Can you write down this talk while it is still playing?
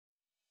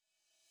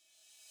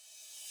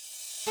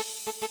Hey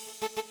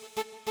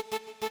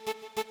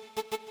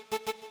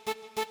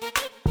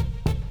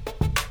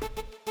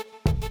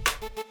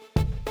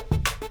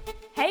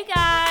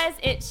guys,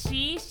 it's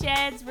She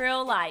Sheds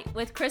Real Light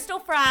with Crystal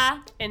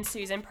Fry and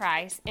Susan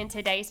Price, and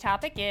today's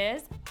topic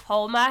is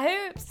Hold My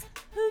Hoops.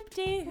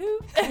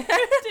 Hoop-de-hoop.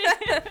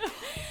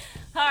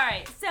 All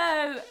right,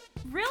 so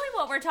really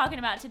what we're talking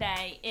about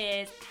today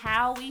is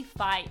how we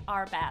fight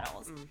our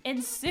battles.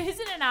 And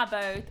Susan and I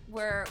both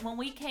when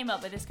we came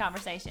up with this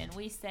conversation,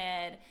 we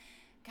said,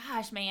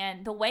 gosh,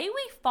 man, the way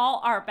we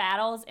fought our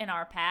battles in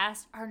our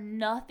past are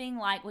nothing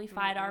like we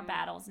fight our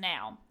battles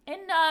now.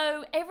 And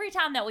no, every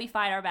time that we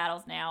fight our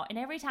battles now, and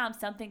every time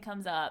something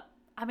comes up,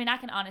 I mean, I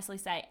can honestly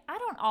say I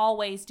don't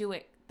always do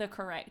it the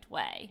correct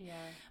way. Yeah.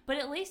 But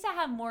at least I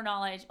have more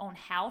knowledge on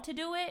how to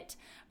do it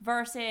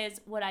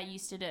versus what I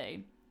used to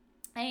do.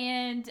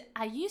 And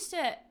I used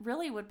to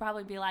really would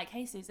probably be like,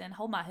 hey, Susan,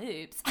 hold my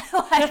hoops.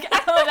 Like,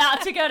 I'm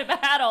about to go to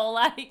battle.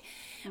 Like,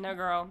 no,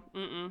 girl.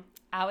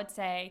 I would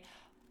say,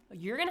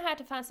 you're going to have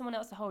to find someone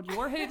else to hold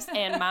your hoops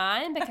and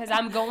mine because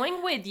I'm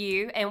going with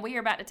you and we are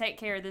about to take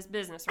care of this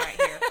business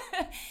right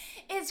here.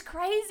 It's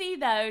crazy,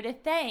 though, to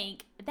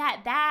think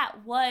that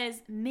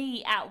was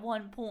me at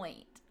one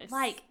point. It's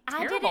like,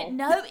 terrible. I didn't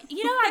know,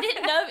 I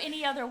didn't know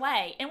any other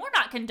way. And we're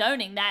not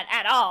condoning that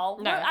at all.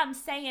 No. What I'm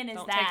saying is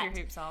Don't that. take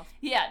your hoops off.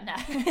 Yeah, no.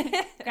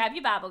 Grab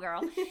your Bible,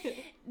 girl.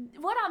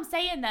 What I'm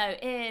saying, though,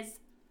 is,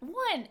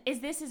 one,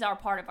 this is our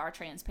part of our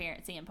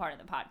transparency and part of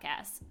the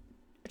podcast.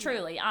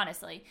 Truly,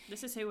 honestly.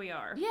 This is who we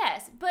are.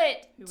 Yes,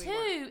 but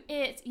two,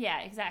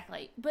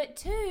 exactly. But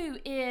two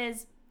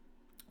is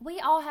we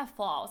all have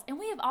flaws and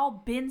we have all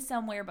been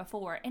somewhere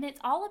before, and it's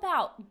all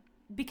about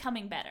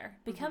becoming better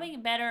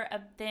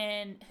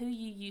than who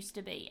you used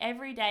to be.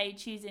 Every day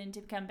choosing to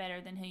become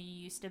better than who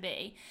you used to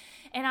be.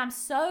 And I'm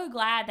so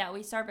glad that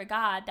we serve a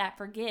God that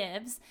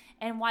forgives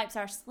and wipes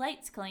our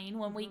slates clean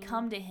when we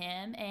come to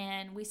him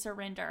and we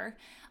surrender.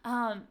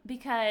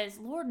 Because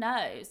Lord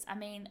knows, I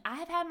mean, I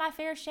have had my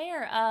fair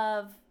share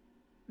of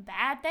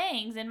bad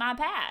things in my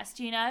past,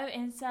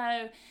 and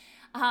so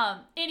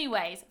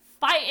anyways,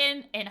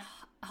 fighting and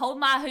hold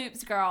my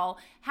hoops, girl.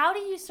 How do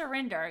you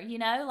surrender?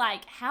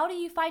 Like, how do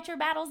you fight your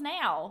battles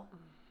now?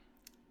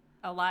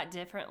 A lot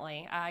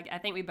differently. I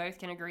think we both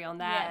can agree on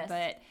that. Yes.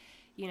 But,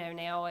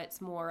 now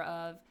it's more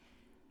of,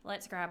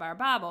 let's grab our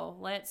Bible.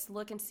 Let's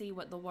look and see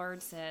what the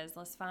Word says.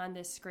 Let's find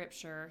this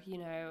scripture,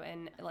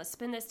 and let's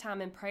spend this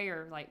time in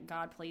prayer. Like,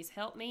 God, please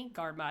help me.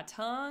 Guard my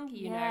tongue,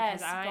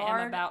 because I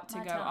am about to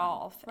go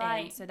off.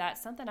 Right. And so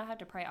that's something I have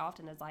to pray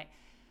often is like,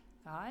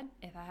 God,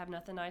 if I have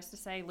nothing nice to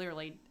say,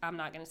 literally, I'm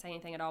not going to say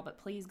anything at all, but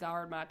please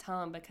guard my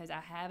tongue because I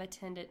have a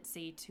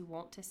tendency to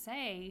want to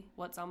say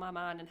what's on my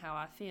mind and how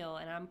I feel,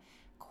 and I'm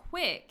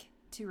quick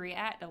to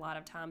react a lot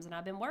of times, and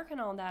I've been working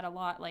on that a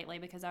lot lately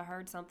because I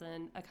heard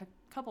something a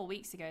couple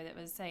weeks ago that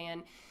was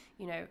saying,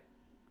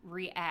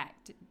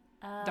 react.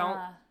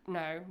 No,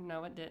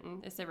 it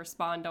didn't. It said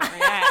respond, don't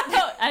react.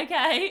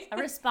 Okay.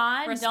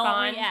 Respond,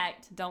 don't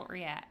react. Don't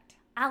react.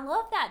 I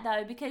love that,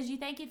 though, because you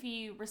think if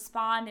you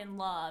respond in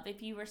love,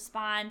 if you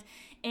respond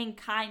in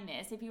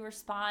kindness, if you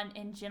respond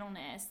in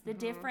gentleness, the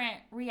different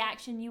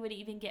reaction you would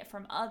even get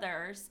from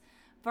others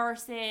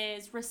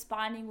versus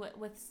responding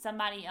with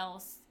somebody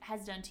else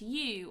has done to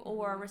you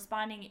or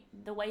responding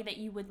the way that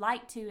you would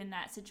like to in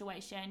that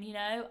situation,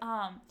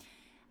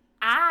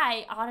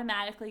 I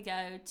automatically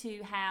go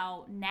to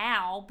how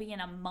now, being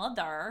a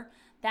mother,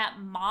 that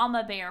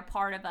mama bear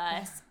part of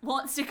us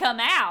wants to come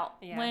out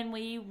when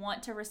we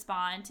want to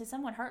respond to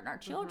someone hurting our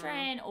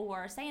children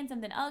or saying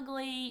something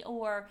ugly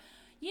or,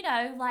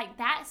 like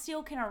that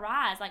still can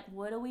arise. Like,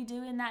 what do we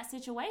do in that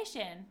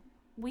situation?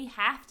 We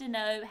have to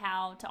know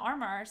how to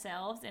armor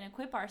ourselves and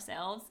equip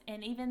ourselves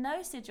in even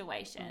those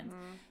situations.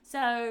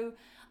 So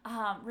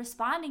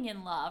responding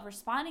in love,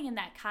 responding in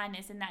that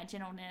kindness and that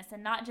gentleness,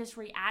 and not just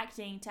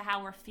reacting to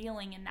how we're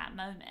feeling in that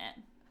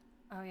moment.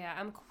 Oh, yeah.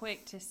 I'm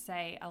quick to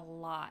say a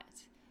lot.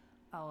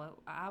 Oh,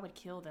 I would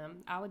kill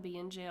them. I would be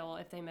in jail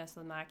if they mess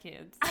with my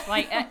kids.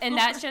 And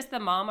that's just the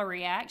mama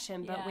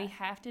reaction. But we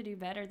have to do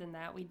better than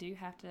that. We do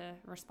have to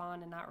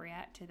respond and not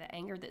react to the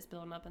anger that's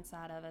building up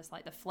inside of us,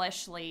 like the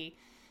fleshly,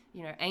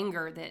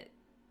 anger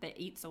that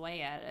eats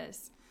away at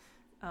us.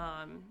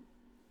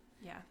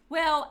 Yeah.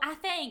 Well, I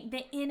think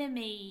the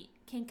enemy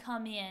can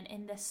come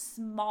in the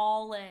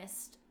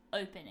smallest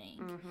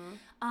opening.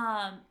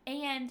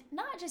 And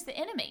not just the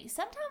enemy.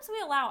 Sometimes we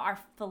allow our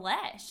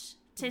flesh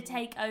to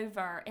take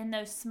over in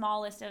those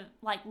smallest of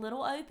like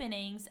little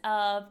openings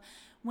of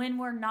when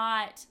we're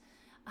not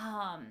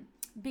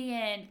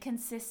being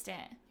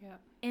consistent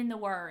in the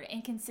word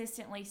and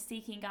consistently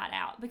seeking God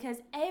out, because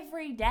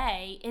every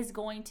day is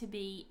going to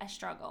be a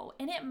struggle,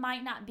 and it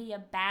might not be a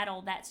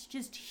battle that's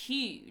just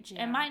huge.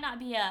 It might not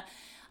be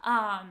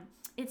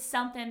it's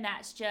something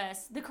that's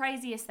just the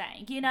craziest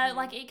thing,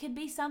 like it could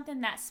be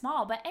something that's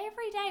small, but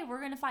every day we're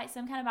going to fight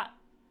some kind of,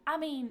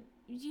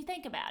 you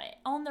think about it,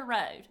 on the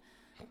road,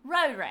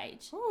 road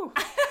rage.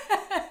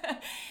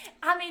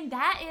 I mean,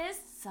 that is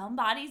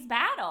somebody's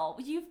battle.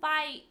 You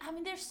fight. I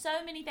mean, there's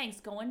so many things.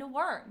 Going to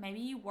work. Maybe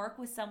you work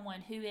with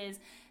someone who is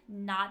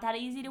not that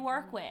easy to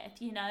work with.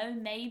 You know,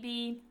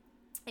 maybe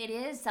it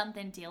is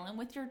something dealing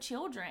with your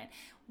children.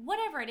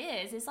 Whatever it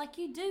is, it's like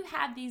you do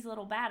have these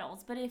little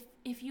battles. But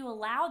if you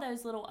allow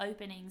those little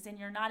openings and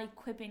you're not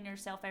equipping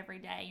yourself every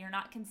day, you're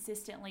not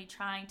consistently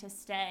trying to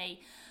stay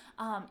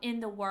in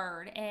the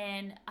Word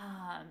and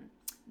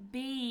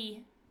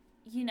be,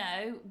 you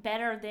know,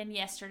 better than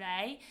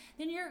yesterday,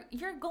 then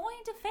you're going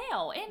to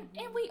fail,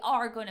 and we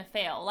are going to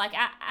fail. Like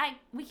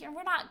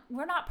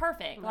we're not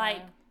perfect. No.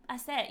 Like I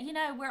said, you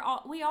know,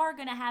 we are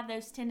going to have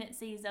those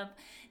tendencies of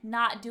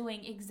not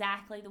doing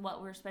exactly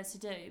what we're supposed to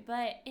do,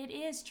 but it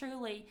is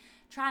truly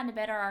trying to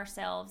better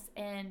ourselves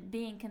and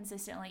being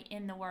consistently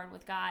in the Word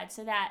with God,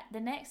 so that the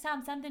next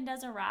time something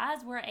does arise,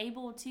 we're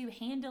able to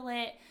handle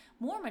it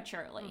more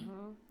maturely.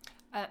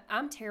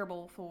 I'm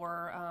terrible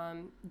for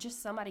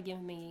just somebody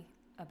giving me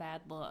a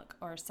bad look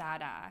or a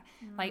side eye.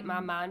 Like,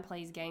 my mind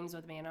plays games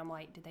with me, and I'm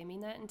like, did they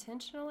mean that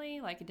intentionally?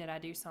 Like, did I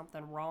do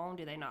something wrong?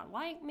 Do they not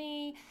like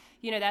me?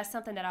 You know, that's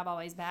something that I've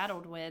always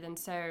battled with, and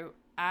so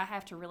I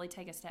have to really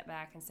take a step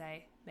back and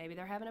say, maybe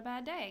they're having a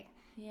bad day.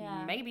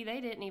 Yeah. Maybe they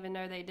didn't even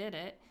know they did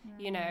it,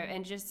 you know,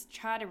 and just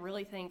try to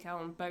really think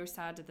on both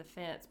sides of the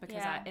fence,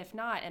 because if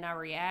not, and I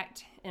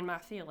react in my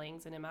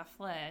feelings and in my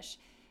flesh,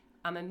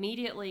 I'm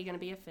immediately going to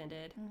be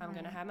offended. I'm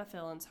going to have my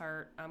feelings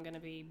hurt. I'm going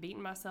to be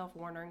beating myself,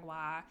 wondering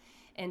why.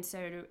 And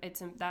so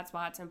that's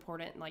why it's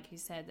important, like you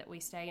said, that we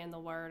stay in the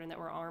Word and that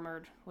we're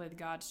armored with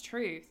God's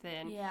truth,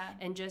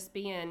 and just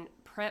being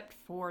prepped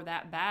for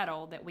that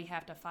battle that we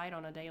have to fight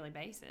on a daily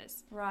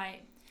basis.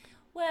 Right.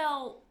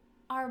 Well,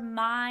 our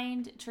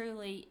mind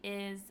truly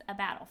is a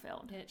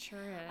battlefield. It sure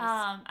is.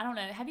 I don't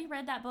know. Have you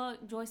read that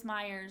book? Joyce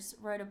Myers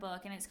wrote a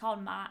book, and it's called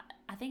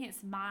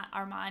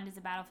Our Mind is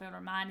a Battlefield,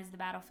 or Mind is the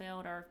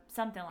Battlefield, or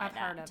something like I've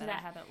that. heard of it. I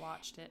haven't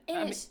watched it.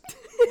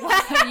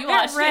 You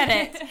watched read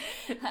it.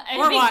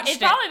 Or watched it.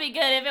 It'd probably be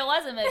good if it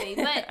was a movie.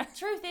 But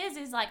truth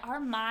is like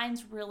our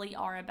minds really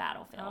are a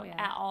battlefield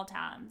at all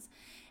times.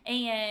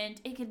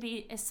 And it could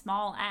be as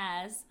small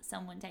as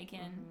someone taking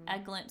a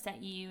glimpse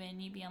at you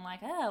and you being like,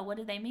 oh, what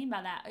did they mean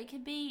by that? It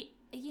could be,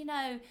 you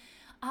know,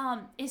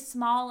 as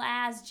small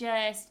as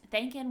just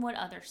thinking what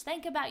others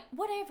think about,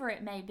 whatever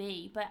it may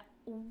be. But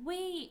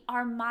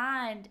our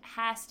mind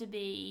has to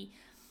be,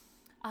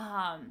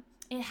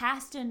 it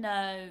has to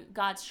know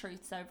God's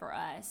truths over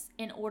us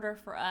in order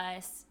for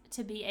us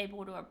to be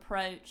able to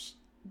approach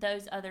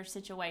those other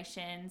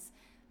situations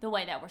the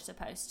way that we're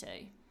supposed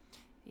to.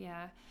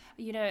 Yeah.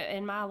 You know,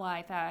 in my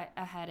life, I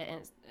had an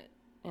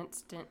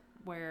instant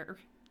where...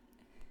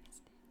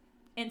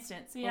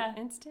 Instance, yeah.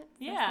 Instant?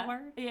 Yeah. The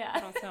word? Yeah. I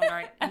don't sound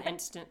right. An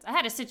instance. I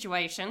had a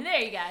situation. There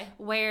you go.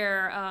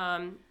 Where,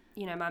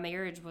 you know, my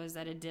marriage was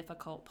at a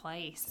difficult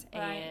place.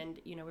 Right.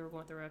 And, you know, we were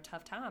going through a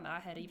tough time. I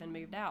had even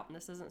moved out. And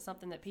this isn't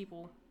something that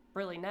people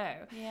really know.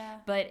 Yeah.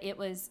 But it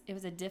was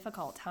a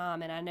difficult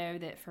time. And I know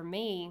that for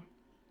me,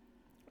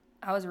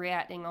 I was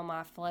reacting on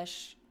my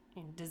flesh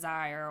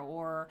desire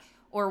or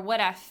what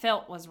I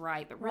felt was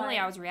right, but really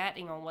I was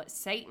reacting on what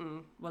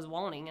Satan was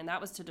wanting, and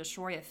that was to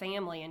destroy a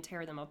family and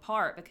tear them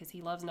apart, because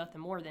he loves nothing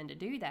more than to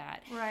do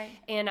that. Right.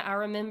 And I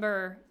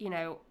remember, you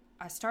know,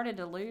 I started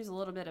to lose a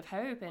little bit of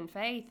hope and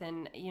faith,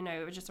 and, you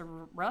know, it was just a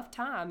rough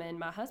time. And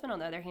my husband, on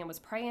the other hand, was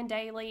praying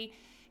daily.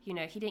 You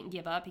know, he didn't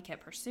give up. He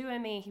kept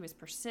pursuing me. He was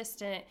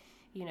persistent.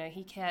 You know,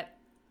 he kept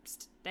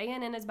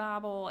staying in his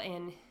Bible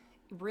and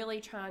really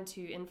trying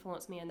to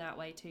influence me in that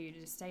way too,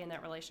 to stay in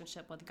that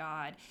relationship with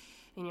God.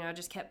 And, you know, I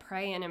just kept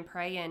praying,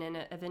 and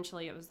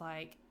eventually it was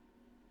like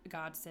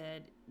God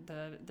said,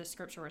 the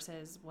scripture where it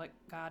says, what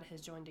God has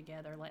joined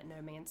together, let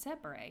no man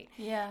separate.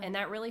 Yeah. And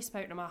that really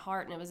spoke to my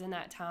heart, and it was in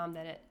that time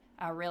that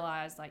I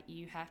realized, like,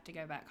 you have to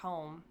go back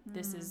home.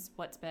 This is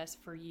what's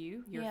best for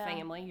you, your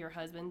family, your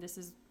husband. This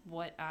is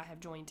what I have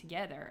joined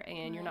together,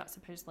 and you're not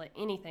supposed to let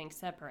anything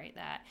separate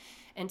that.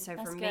 And so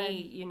for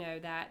me, you know,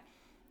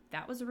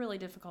 that was a really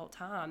difficult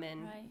time,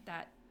 and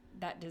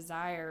that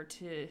desire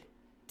to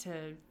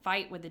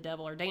fight with the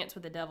devil or dance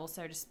with the devil,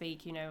 so to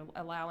speak, you know,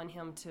 allowing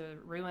him to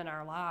ruin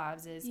our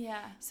lives is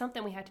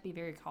something we have to be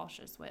very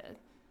cautious with.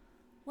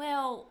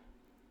 Well,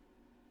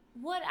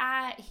 what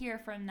I hear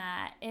from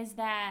that is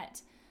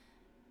that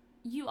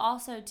you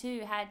also,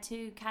 too, had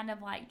to kind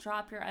of like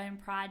drop your own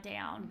pride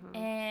down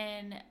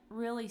and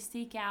really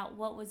seek out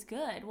what was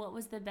good, what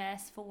was the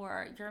best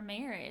for your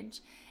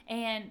marriage.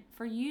 And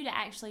for you to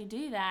actually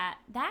do that,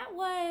 that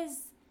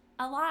was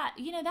a lot.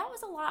 You know, that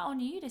was a lot on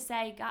you to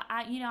say, God,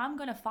 I'm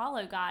going to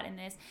follow God in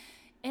this.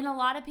 And a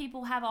lot of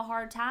people have a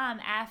hard time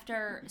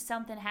after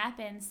something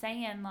happens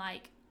saying,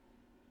 like,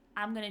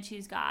 I'm going to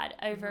choose God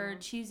over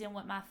choosing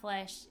what my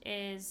flesh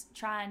is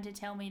trying to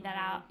tell me that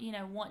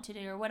I, want to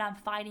do, or what I'm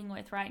fighting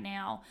with right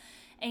now.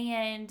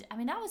 And I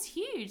mean, that was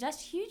huge.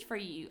 That's huge for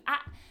you.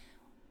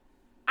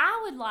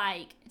 I would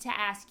like to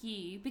ask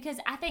you, because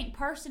I think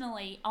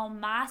personally on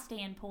my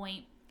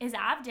standpoint is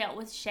I've dealt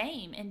with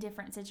shame in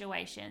different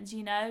situations,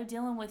 you know,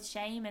 dealing with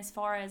shame as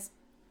far as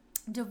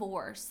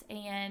divorce,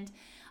 and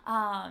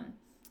that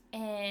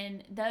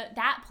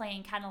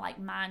playing kind of like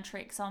mind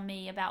tricks on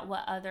me about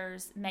what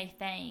others may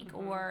think,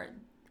 or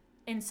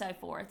and so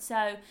forth.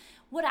 So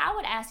what I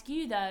would ask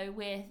you, though,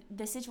 with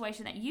the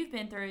situation that you've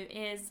been through,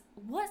 is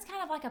what's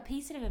kind of like a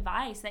piece of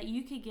advice that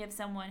you could give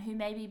someone who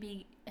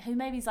maybe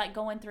is like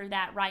going through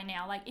that right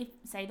now? Like, if,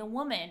 say, the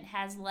woman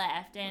has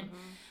left and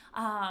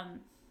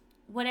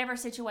whatever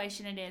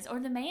situation it is, or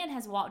the man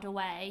has walked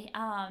away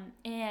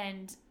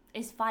and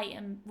is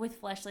fighting with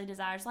fleshly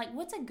desires. Like,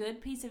 what's a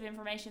good piece of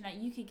information that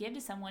you could give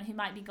to someone who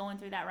might be going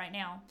through that right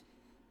now?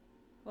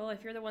 Well,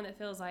 if you're the one that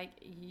feels like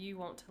you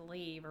want to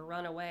leave or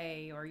run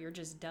away or you're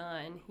just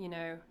done,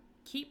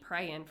 keep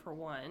praying for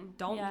one.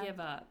 Don't give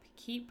up.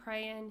 Keep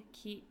praying.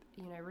 Keep,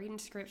 reading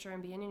scripture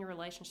and being in your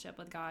relationship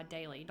with God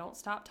daily. Don't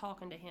stop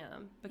talking to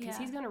him, because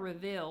he's going to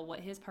reveal what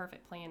his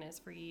perfect plan is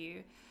for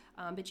you.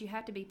 But you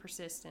have to be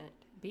persistent,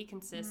 be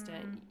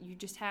consistent. You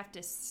just have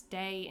to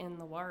stay in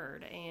the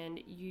Word, and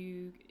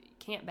you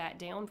can't back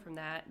down from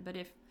that. But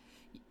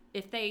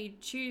if they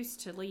choose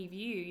to leave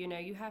you,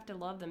 you have to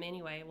love them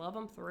anyway. Love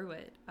them through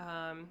it.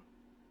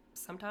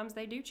 Sometimes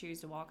they do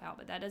choose to walk out,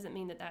 but that doesn't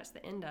mean that that's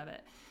the end of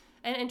it.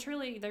 And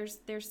truly,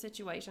 there's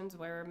situations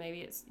where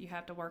maybe you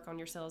have to work on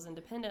yourselves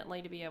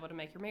independently to be able to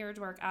make your marriage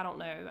work. I don't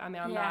know. I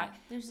mean, I'm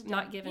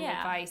not giving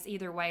advice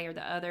either way or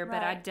the other,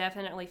 but I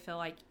definitely feel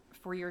like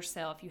for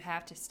yourself, you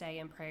have to stay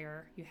in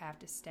prayer. You have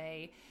to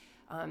stay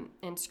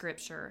in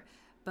scripture.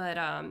 But,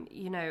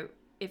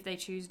 if they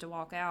choose to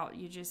walk out,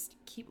 you just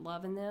keep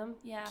loving them.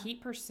 Yeah.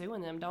 Keep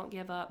pursuing them. Don't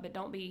give up, but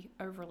don't be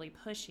overly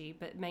pushy.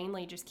 But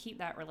mainly just keep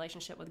that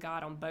relationship with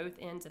God on both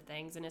ends of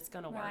things, and it's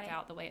going to work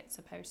out the way it's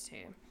supposed to.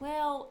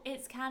 Well,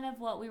 it's kind of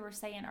what we were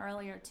saying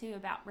earlier, too,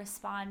 about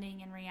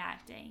responding and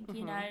reacting.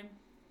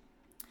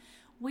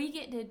 We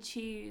get to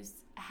choose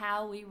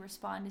how we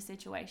respond to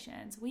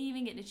situations. We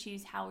even get to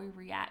choose how we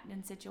react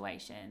in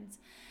situations.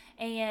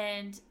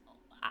 And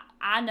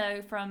I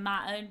know from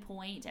my own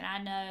point, and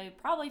I know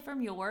probably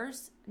from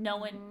yours,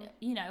 knowing,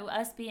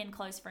 us being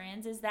close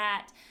friends, is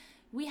that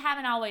we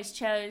haven't always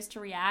chose to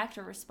react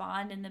or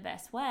respond in the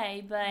best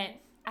way. But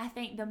I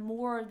think the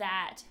more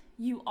that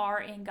you are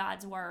in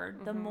God's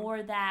Word, the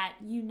more that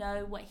you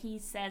know what He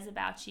says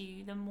about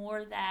you, the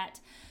more that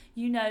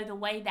you know the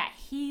way that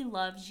He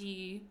loves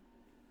you,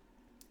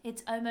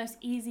 it's almost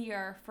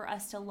easier for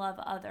us to love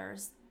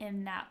others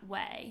in that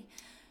way.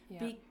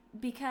 Yeah.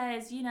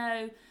 Because,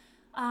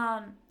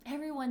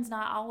 everyone's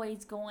not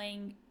always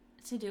going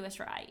to do us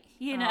right.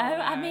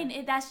 I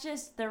mean, that's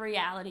just the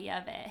reality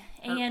of it.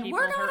 And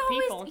we're not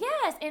always,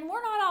 and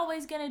we're not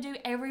always going to do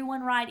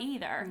everyone right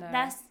either. No.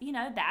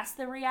 That's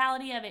the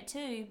reality of it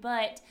too.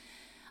 But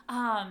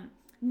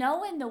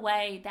knowing the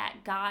way that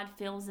God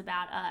feels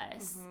about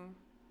us,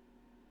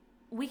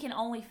 we can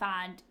only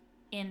find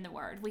in the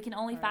Word. We can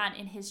only find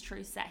in His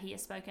truths that He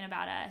has spoken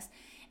about us.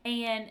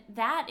 And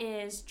that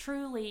is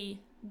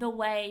truly the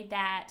way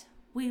that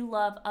we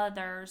love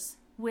others,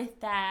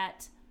 with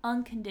that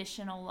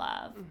unconditional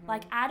love.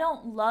 Like, I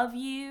don't love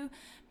you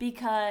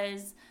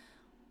because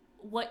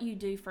what you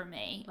do for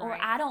me, or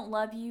I don't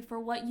love you for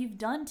what you've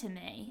done to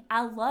me.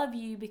 I love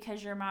you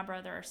because you're my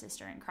brother or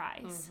sister in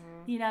Christ.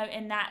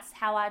 And that's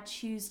how I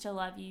choose to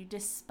love you,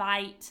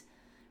 despite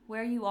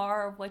where you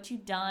are or what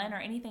you've done or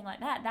anything like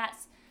that.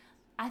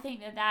 I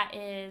think that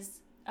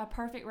is a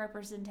perfect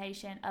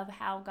representation of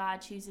how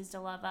God chooses to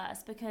love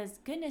us, because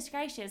goodness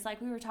gracious,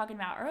 like we were talking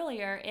about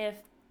earlier, if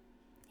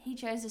He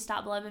chose to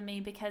stop loving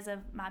me because of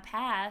my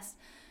past,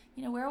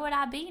 where would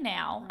I be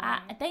now?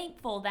 I'm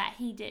thankful that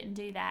He didn't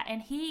do that. And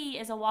He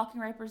is a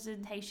walking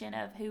representation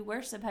of who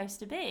we're supposed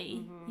to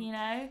be,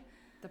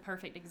 The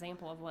perfect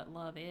example of what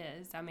love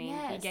is. I mean,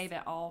 He gave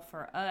it all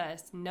for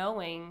us,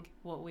 knowing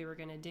what we were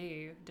going to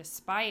do,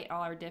 despite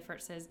all our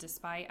differences,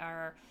 despite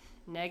our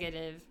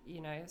negative,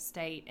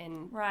 state.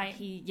 And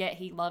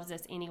He loves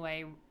us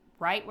anyway,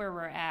 right where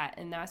we're at.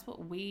 And that's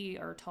what we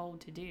are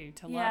told to do,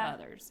 to love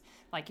others.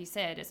 Like you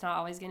said, it's not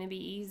always going to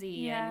be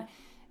easy and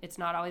it's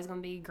not always going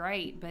to be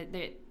great, but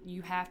that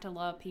you have to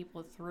love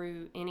people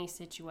through any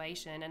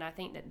situation. And I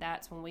think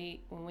that's when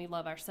we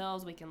love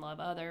ourselves, we can love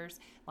others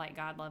like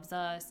God loves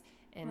us.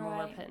 And when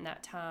we're putting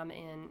that time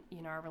in,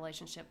 our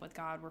relationship with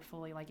God, we're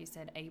fully, like you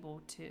said,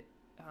 able to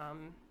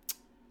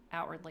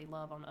outwardly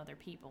love on other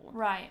people.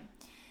 Right.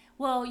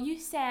 Well, you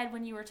said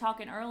when you were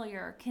talking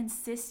earlier,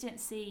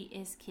 consistency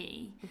is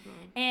key.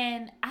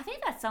 And I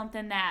think that's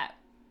something that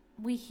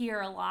we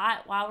hear a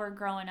lot while we're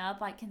growing up,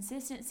 like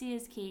consistency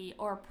is key,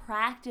 or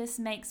practice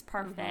makes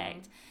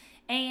perfect.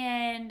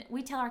 And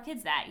we tell our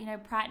kids that,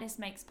 practice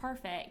makes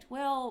perfect.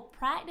 Well,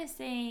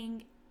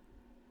 practicing,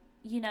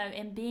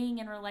 and being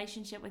in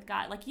relationship with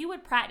God, like you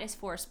would practice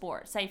for a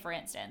sport, say for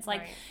instance,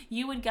 like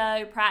you would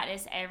go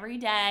practice every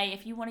day.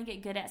 If you want to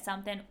get good at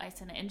something, it's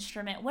an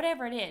instrument,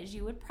 whatever it is,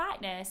 you would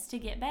practice to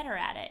get better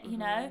at it,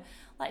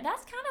 like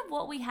that's kind of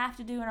what we have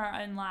to do in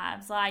our own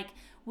lives. Like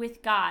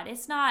with God,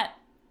 it's not,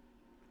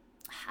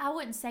 I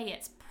wouldn't say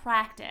it's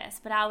practice,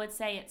 but I would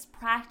say it's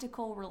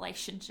practical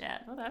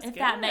relationship. Oh, that's if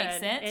good. That makes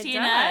sense, it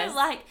know? does.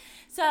 Like,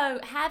 so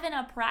having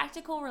a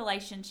practical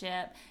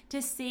relationship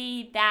to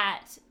see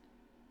that,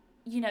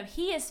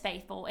 he is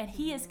faithful and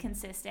he is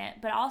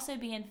consistent, but also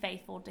being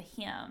faithful to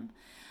him.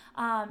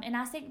 And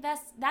I think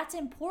that's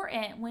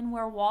important when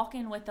we're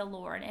walking with the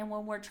Lord and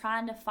when we're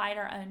trying to fight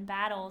our own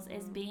battles,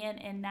 is being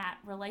in that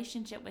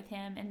relationship with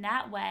him in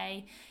that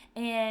way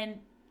and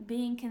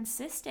being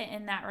consistent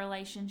in that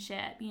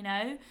relationship.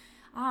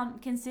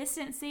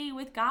 Consistency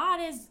with God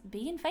is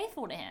being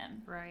faithful to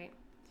him. Right.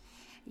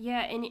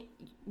 Yeah, and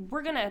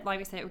we're going to, like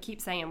we said, we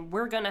keep saying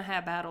we're going to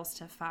have battles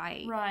to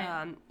fight.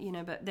 Right.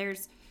 But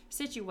there's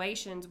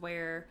situations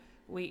where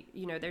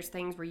there's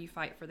things where you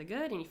fight for the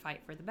good and you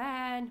fight for the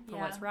bad, for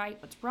what's right,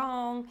 what's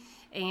wrong.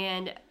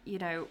 And,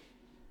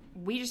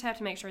 we just have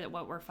to make sure that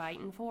what we're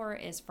fighting for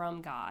is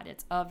from God.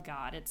 It's of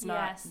God. It's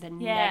not the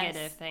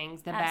negative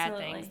things, the bad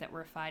things that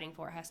we're fighting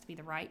for. It has to be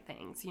the right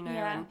things,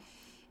 and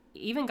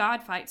even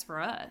God fights for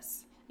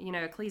us.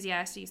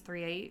 Ecclesiastes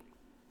 3:8.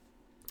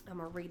 I'm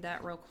going to read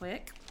that real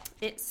quick.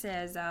 It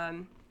says,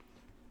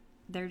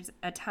 there's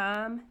a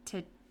time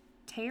to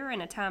tear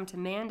and a time to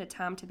mend, a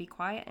time to be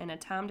quiet and a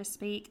time to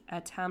speak,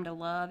 a time to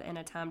love and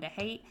a time to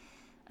hate,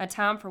 a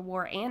time for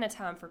war and a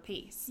time for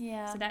peace.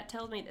 Yeah. So that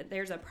tells me that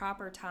there's a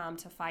proper time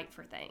to fight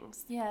for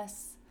things.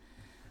 Yes.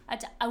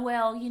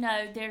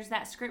 There's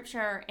that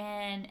scripture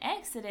in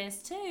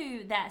Exodus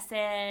too that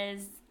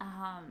says,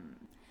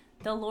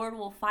 the Lord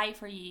will fight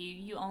for you.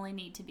 You only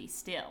need to be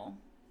still.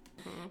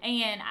 Mm-hmm.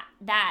 And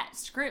that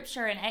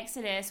scripture in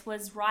Exodus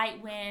was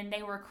right when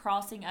they were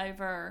crossing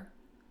over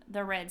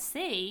the Red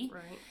Sea.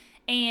 Right.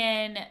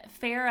 And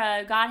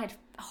God had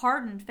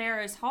hardened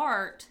Pharaoh's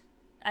heart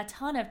a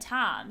ton of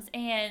times.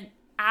 And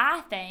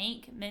I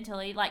think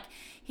mentally, like,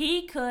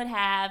 he could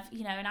have,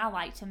 and I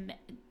like to,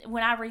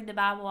 when I read the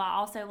Bible, I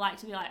also like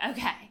to be like,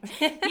 okay,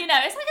 it's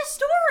like a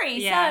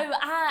story. Yeah. So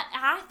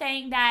I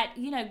think that,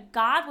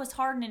 God was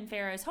hardening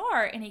Pharaoh's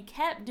heart, and he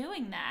kept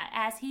doing that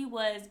as he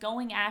was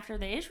going after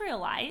the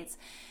Israelites.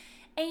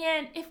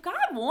 And if God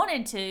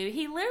wanted to,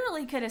 he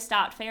literally could have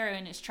stopped Pharaoh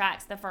in his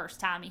tracks the first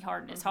time he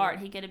hardened his heart.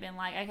 He could have been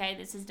like, okay,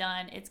 this is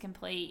done. It's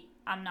complete.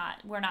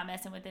 We're not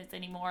messing with this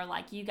anymore.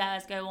 Like, you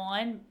guys go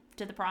on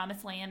to the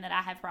promised land that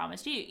I have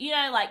promised you.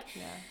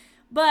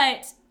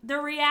 But the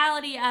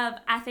reality of,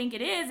 I think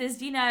it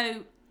is,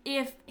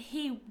 if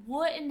he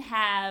wouldn't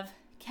have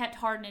kept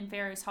hardening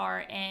Pharaoh's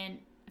heart and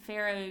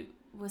Pharaoh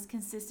was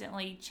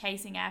consistently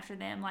chasing after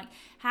them, like,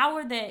 how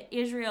were the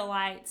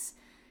Israelites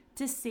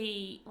to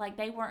see, like,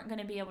 they weren't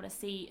going to be able to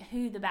see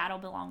who the battle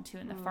belonged to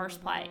in the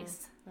first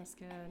place. That's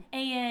good.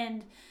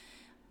 And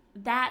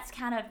that's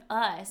kind of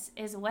us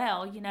as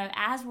well,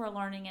 as we're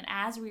learning and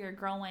as we are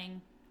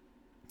growing,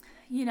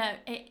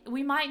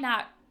 we might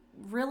not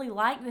really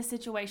like the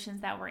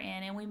situations that we're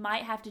in, and we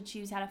might have to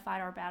choose how to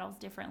fight our battles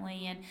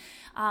differently,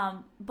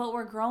 and but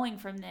we're growing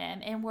from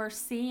them, and we're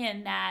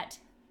seeing that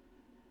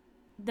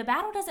the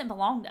battle doesn't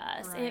belong to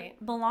us. Right.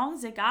 It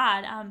belongs to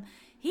God.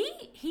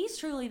 He's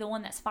truly the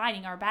one that's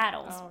fighting our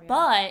battles,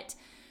 but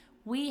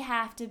we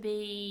have to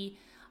be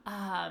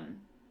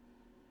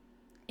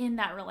in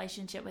that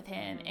relationship with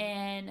him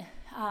and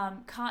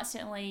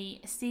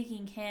constantly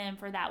seeking him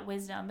for that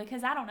wisdom,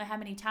 because I don't know how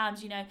many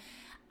times,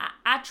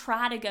 I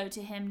try to go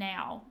to him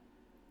now.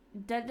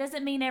 That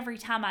doesn't mean every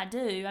time I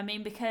do. I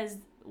mean, because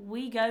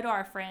we go to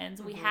our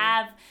friends, we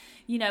have,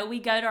 we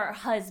go to our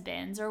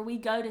husbands, or we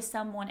go to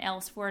someone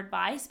else for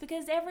advice,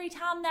 because every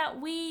time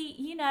that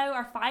we,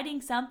 are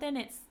fighting something,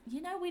 it's,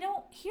 we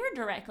don't hear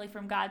directly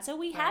from God. So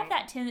we have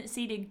that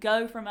tendency to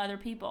go from other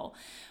people.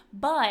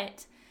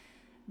 But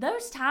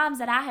those times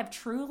that I have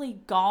truly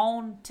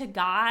gone to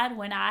God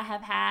when I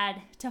have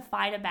had to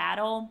fight a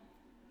battle,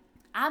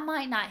 I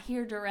might not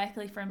hear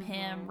directly from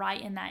him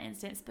right in that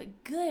instance,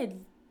 but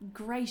good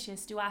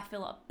gracious, do I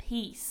feel a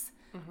peace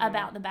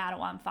about the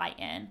battle I'm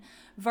fighting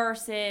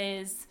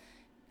versus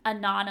a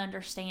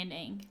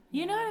non-understanding.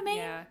 You know what I mean?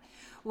 Yeah.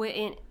 Well,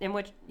 in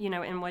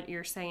what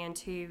you're saying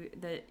too,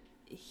 that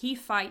he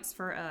fights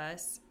for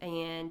us,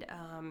 and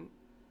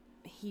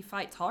he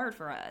fights hard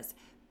for us.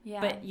 Yeah.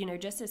 But,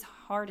 just as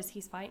hard as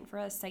he's fighting for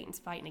us, Satan's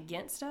fighting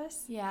against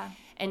us. Yeah.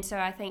 And so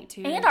I think,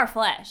 too... And our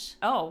flesh.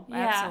 Oh,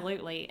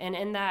 absolutely. And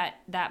in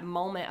that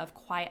moment of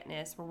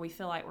quietness where we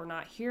feel like we're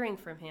not hearing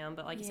from him,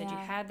 but like you said, you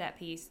have that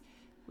peace,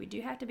 we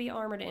do have to be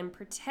armored and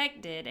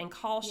protected and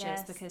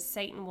cautious, because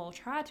Satan will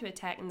try to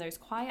attack in those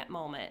quiet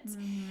moments.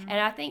 And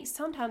I think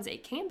sometimes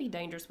it can be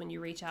dangerous when you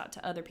reach out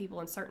to other people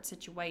in certain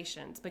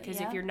situations,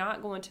 because if you're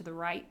not going to the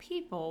right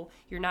people,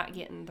 you're not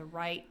getting the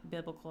right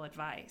biblical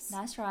advice.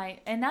 That's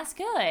right. And that's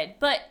good.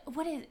 But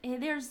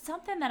there's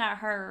something that I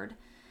heard,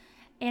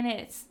 and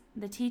it's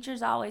the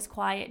teacher's always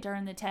quiet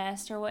during the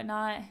test or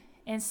whatnot.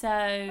 And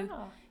so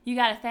you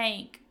got to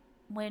think,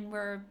 when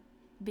we're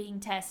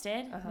being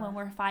tested, when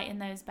we're fighting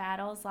those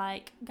battles,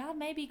 like, God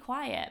may be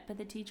quiet, but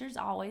the teacher's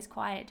always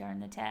quiet during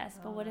the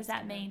test. But what does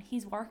that mean?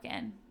 He's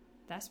working.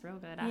 That's real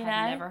good. I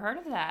have never heard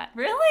of that.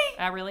 Really?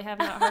 I really have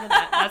not heard of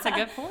that. That's a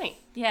good point.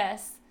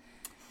 Yes.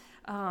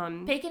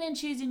 Picking and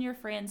choosing your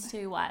friends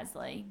too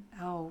wisely.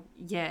 Oh,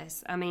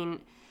 yes. I mean,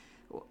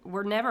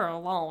 we're never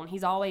alone.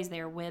 He's always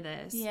there with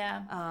us.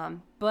 Yeah.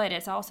 But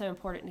it's also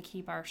important to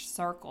keep our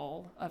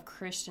circle of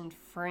Christian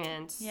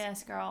friends.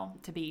 Yes, girl.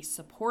 To be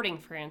supporting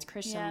friends,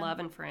 Christian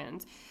loving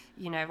friends.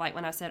 Like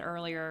when I said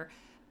earlier,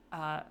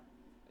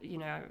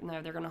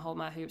 no, they're going to hold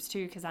my hoops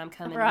too because I'm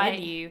coming with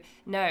you.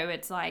 No,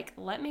 it's like,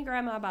 let me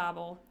grab my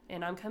Bible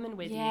and I'm coming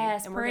with you.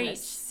 And we're going to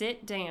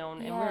sit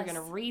down and we're going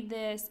to read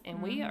this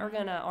and we are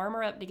going to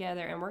armor up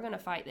together and we're going to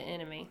fight the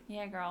enemy.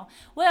 Yeah, girl.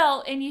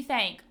 Well, and you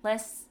think,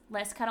 let's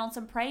cut on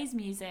some praise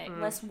music.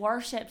 Let's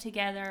worship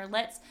together.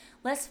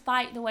 Let's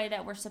fight the way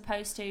that we're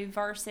supposed to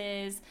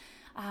versus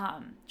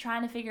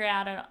trying to figure it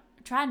out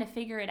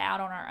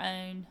on our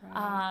own.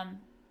 Right.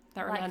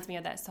 That reminds me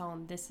of that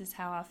song, This Is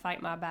How I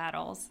Fight My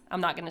Battles.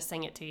 I'm not going to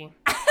sing it to you.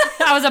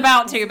 I was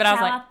about to, but I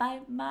was like...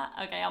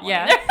 Okay, I'm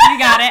yeah, you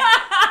got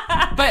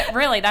it. But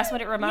really, that's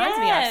what it reminds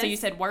me of. So you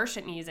said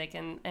worship music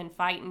and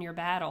fighting your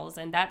battles,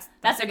 and that's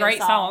a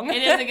great song.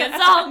 It is a good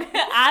song.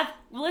 I've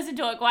listened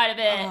to it quite a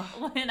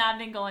bit when I've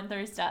been going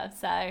through stuff,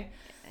 so...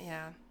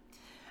 Yeah.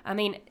 I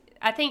mean,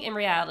 I think in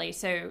reality,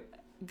 so...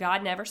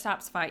 God never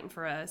stops fighting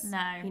for us. No.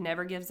 He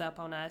never gives up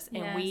on us.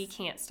 And we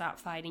can't stop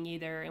fighting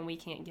either, and we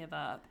can't give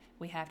up.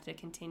 We have to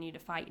continue to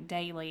fight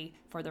daily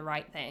for the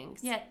right things.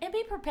 Yeah, and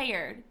be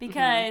prepared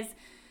because,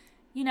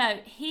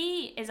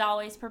 He is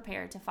always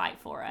prepared to fight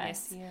for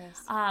us. Yes, he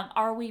is.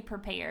 Are we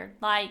prepared?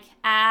 Like,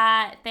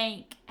 I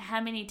think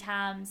how many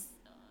times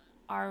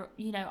are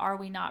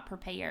we not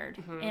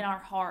prepared in our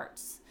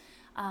hearts?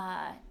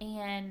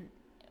 And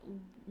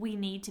we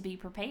need to be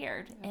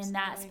prepared. Absolutely. And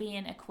that's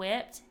being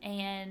equipped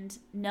and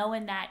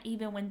knowing that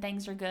even when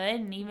things are good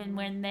and even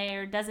when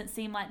there doesn't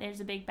seem like there's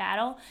a big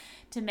battle,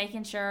 to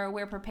making sure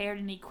we're prepared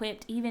and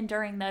equipped even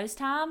during those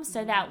times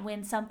so that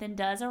when something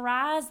does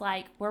arise,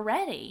 like, we're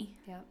ready.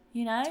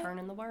 Yep. Turn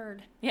in the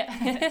word.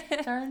 Yeah.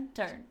 turn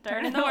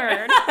in the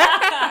word.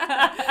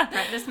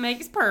 Practice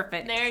makes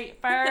perfect.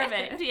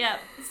 Perfect. Yep.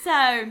 So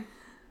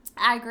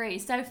I agree.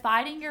 So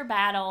fighting your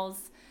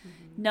battles,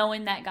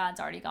 knowing that God's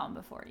already gone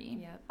before you.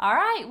 Yep. All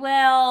right.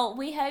 Well,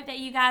 we hope that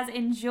you guys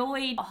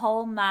enjoyed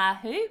Hold My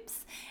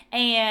Hoops,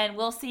 and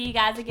we'll see you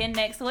guys again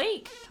next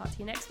week. Talk to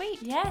you next week.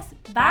 Yes.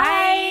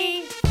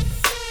 Bye.